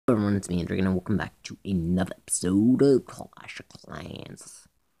it's me, Andrew, and welcome back to another episode of Clash of Clans.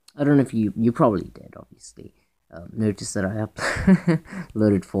 I don't know if you probably did, obviously. Notice that I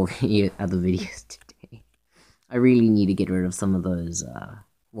uploaded 4 other videos today. I really need to get rid of some of those,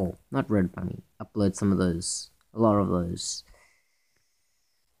 well, not rid, I mean, upload some of those, a lot of those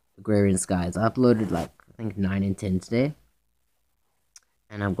Agrarian Skies. I uploaded, like, I think 9 and 10 today.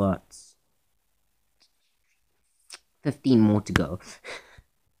 And I've got 15 more to go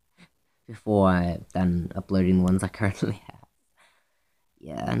before I'm done uploading the ones I currently have.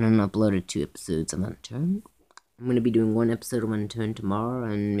 Yeah, and then uploaded 2 episodes of Unturned. I'm going to be doing 1 episode of Unturned tomorrow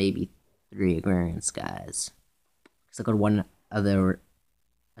and maybe 3 Agrarian Skies. Because I got 1 other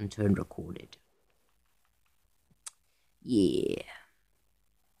Unturned recorded. Yeah.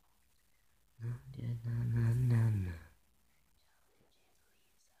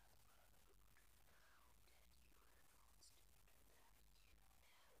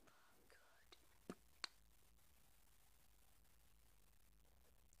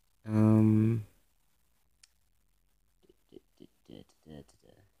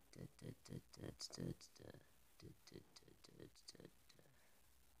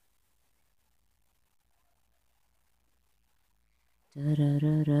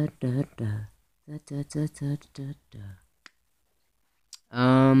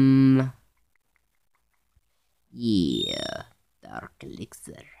 Yeah, Dark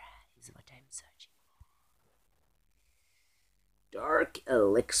Elixir is what I'm searching for. Dark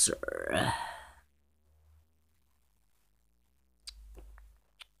Elixir.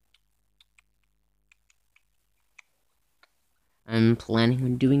 I'm planning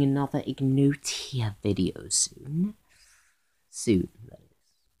on doing another Ignotia video soon. Soon, that is.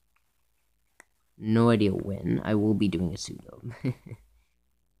 No idea when. I will be doing it soon, though.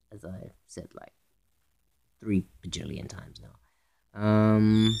 As I said, like, 3 bajillion times now.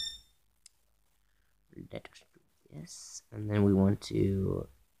 Let's do this. And then we want to...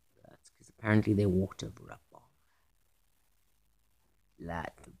 That's because apparently they walked over a bomb.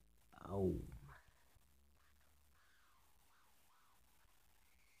 That bomb.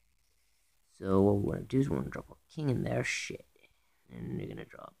 So what we want to do is we want to drop a king in there, shit. And they're gonna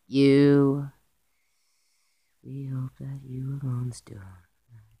drop you. We hope that you are gonna still.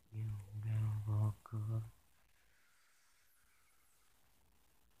 You never could.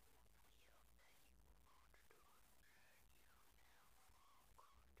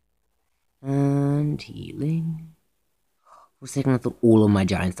 And healing. For a second I thought all of my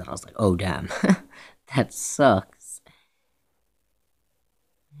giants died. I was like, oh damn. That sucks.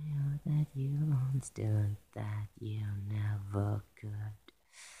 That you once done that you never could.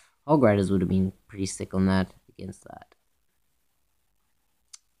 Hog Riders would have been pretty sick on that, against that.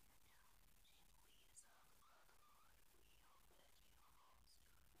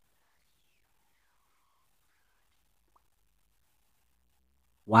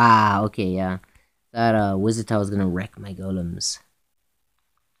 Wow, okay, yeah. That Wizard Tower is gonna wreck my golems.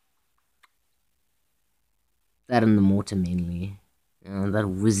 That and the mortar mainly. That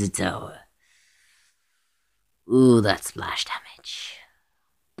Wizard Tower. Ooh, that splash damage.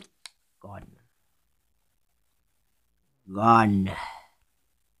 Gone. Gone.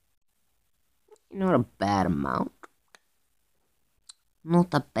 Not a bad amount.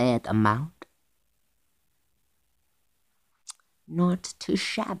 Not a bad amount. Not too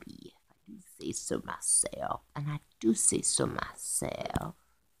shabby, if I do say so myself. And I do say so myself.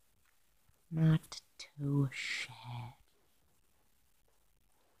 Not too shabby.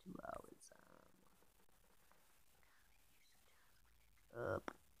 2 hours.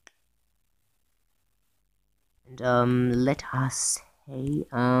 Up. And let us say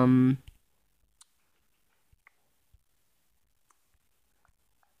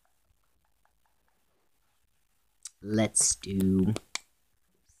let's do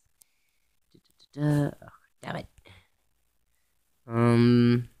oh, damn it.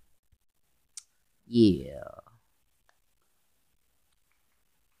 Yeah.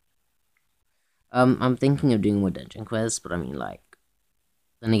 I'm thinking of doing more dungeon quests, but I mean, like,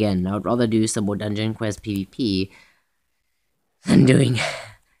 then again, I would rather do some more dungeon quest PvP than doing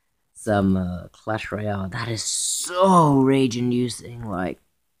some Clash Royale. That is so rage-inducing. Like,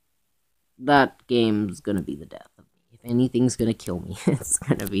 that game's gonna be the death of me. If anything's gonna kill me, it's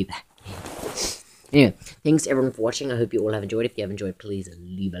gonna be that game. Anyway, thanks everyone for watching. I hope you all have enjoyed. If you have enjoyed, please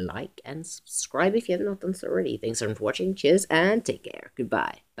leave a like and subscribe if you have not done so already. Thanks everyone for watching. Cheers and take care.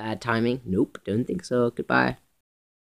 Goodbye. Bad timing? Nope, don't think so. Goodbye.